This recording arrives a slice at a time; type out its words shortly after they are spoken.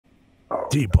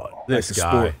Teapot. This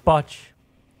guy. Bocce.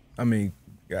 I mean,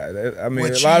 God, a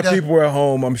With lot of cheetah. people at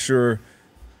home, I'm sure,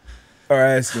 are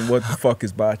asking what the fuck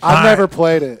is bocce. I've never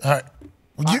played it. All right.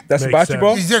 Well, That's a Makes bocce sense.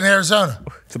 ball? he's in Arizona.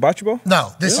 It's a bocce ball?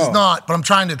 No, this is not, but I'm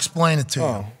trying to explain it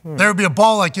to you. There would be a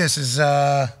ball like this is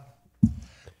like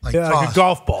Like a tossed.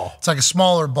 golf ball. It's like a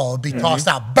smaller ball. It'd be tossed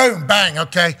out. Boom, bang,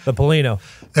 okay? The Polino.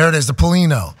 There it is, the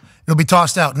Polino. It'll be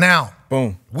tossed out. Now,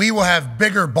 Boom. we will have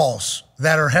bigger balls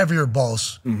that are heavier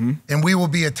balls, and we will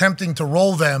be attempting to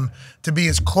roll them to be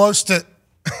as close to.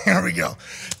 Here we go.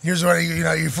 Here's what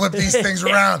you flip these things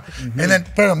around, and then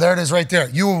boom, there it is right there.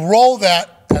 You will roll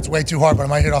that. That's way too hard, but I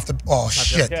might hit off the. Oh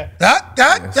shit! okay.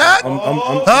 That.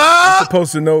 I'm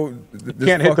supposed to know this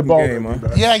Can't hit the fucking ball, game, huh?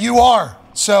 Yeah, you are.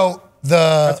 So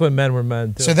That's when men were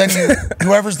men, too. So then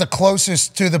whoever's the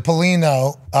closest to the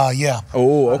Polino, yeah.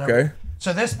 Oh, okay.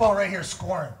 So this ball right here is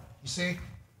scoring. You see?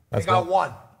 They got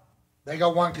one. They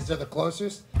got one because they're the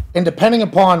closest. And depending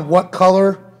upon what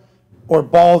color or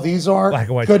ball these are, Black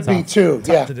and white, could be tough. two. Tough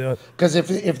Yeah. to do it. Because if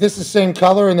this is the same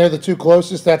color and they're the two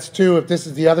closest, that's two. If this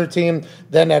is the other team,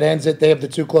 then that ends it. They have the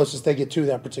two closest. They get two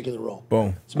that particular roll.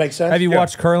 Boom. Does it make sense? Have you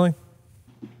watched curling?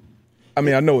 I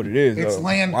mean, I know what it is. It's though.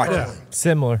 land Watch it. curling.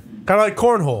 Similar. Kind of like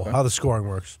cornhole, how the scoring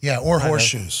works. Yeah, or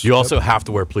horseshoes. You also have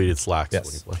to wear pleated slacks when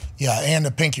you play. Yeah, and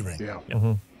a pinky ring.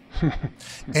 Yeah.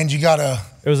 And you got a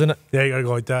It was in, Yeah, you got to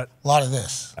go like that. lot of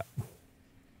this.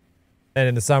 and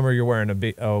in the summer you're wearing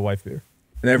a wife beater.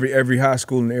 And every high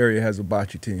school in the area has a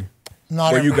bocce team.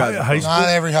 Not Where every, you got it? High school? not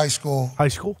every high school. High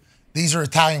school? These are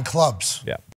Italian clubs. Yeah.